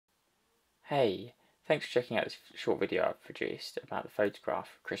Hey, thanks for checking out this short video I've produced about the photograph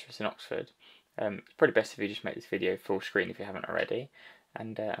of Christmas in Oxford. It's probably best if you just make this video full screen if you haven't already,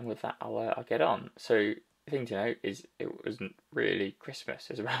 and with that I'll get on. So the thing to note is it wasn't really Christmas,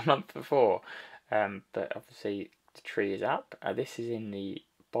 it was about a month before, but obviously the tree is up. This is in the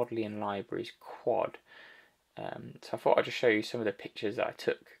Bodleian Library's quad, so I thought I'd just show you some of the pictures that I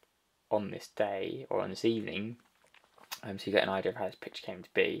took on this day, or on this evening, so you get an idea of how this picture came to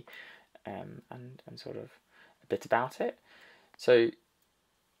be. And sort of a bit about it. So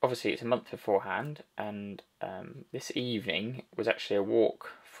obviously it's a month beforehand, and this evening was actually a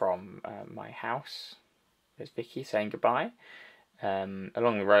walk from my house. There's Vicky saying goodbye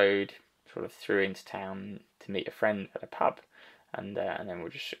along the road, sort of through into town to meet a friend at a pub, and then we'll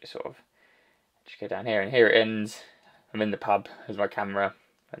just sort of go down here, and here it ends. I'm in the pub as my camera,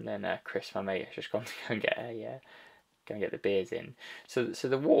 and then Chris, my mate, has just gone to go and get the beers in. So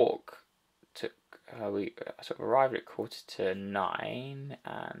the walk took, we sort of arrived at 9:15,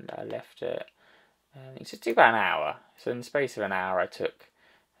 and I left at, it took about an hour. So in the space of an hour I took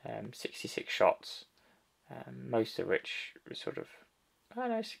 66 shots, most of which was sort of, I don't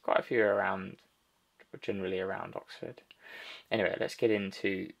know, quite a few around, generally around Oxford. Anyway, let's get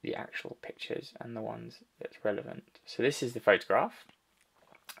into the actual pictures and the ones that's relevant. So this is the photograph.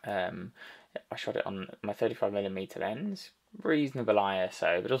 I shot it on my 35mm lens, reasonable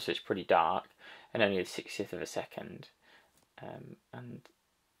ISO, but also it's pretty dark, and only a 60th of a second. And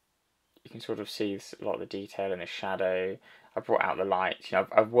you can sort of see a lot of the detail in the shadow. I brought out the lights.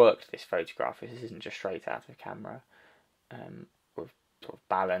 I've worked this photograph. This isn't just straight out of camera, with sort of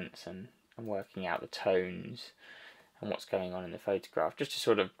balance and working out the tones and what's going on in the photograph, just to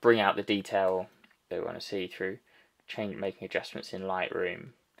sort of bring out the detail that we want to see through making adjustments in Lightroom.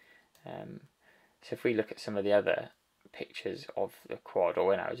 So if we look at some of the other pictures of the quad, or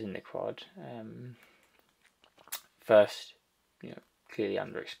when I was in the quad, first, clearly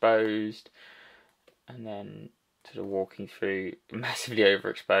underexposed, and then sort of walking through massively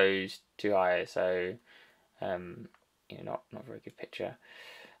overexposed, too ISO, not a very good picture,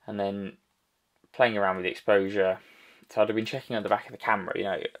 and then playing around with the exposure. So I'd have been checking on the back of the camera.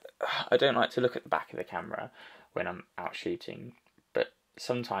 I don't like to look at the back of the camera when I'm out shooting, but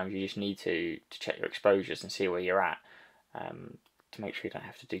sometimes you just need to check your exposures and see where you're at, to make sure you don't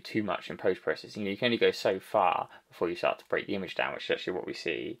have to do too much in post-processing. You can only go so far before you start to break the image down, which is actually what we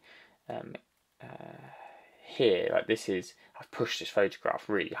see here. Like I've pushed this photograph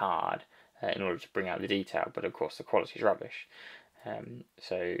really hard in order to bring out the detail, but of course the quality is rubbish.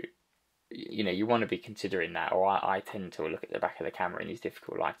 So you want to be considering that, or I tend to look at the back of the camera in these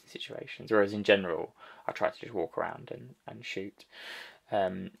difficult lighting situations, whereas in general I try to just walk around and shoot.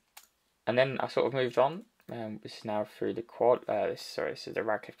 And then I sort of moved on. This is now through the quad. This is the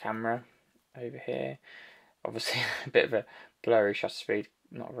Radcliffe camera over here. Obviously a bit of a blurry shutter speed,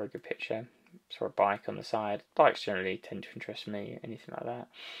 not a very good picture. Saw a bike on the side. Bikes generally tend to interest me, anything like that.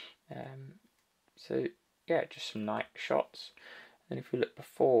 So yeah, just some night shots. And if we look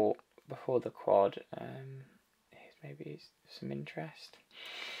before the quad, here's maybe some interest.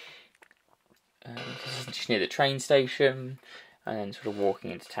 This is just near the train station, and then sort of walking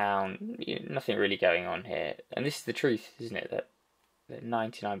into town. Nothing really going on here. And this is the truth, isn't it? That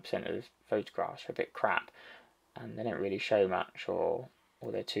 99% of the photographs are a bit crap, and they don't really show much, or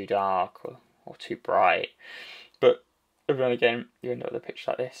they're too dark, or too bright. But every now and again you end up with a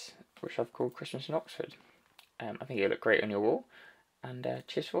picture like this, which I've called Christmas in Oxford. I think it'll look great on your wall. And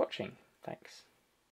cheers for watching. Thanks.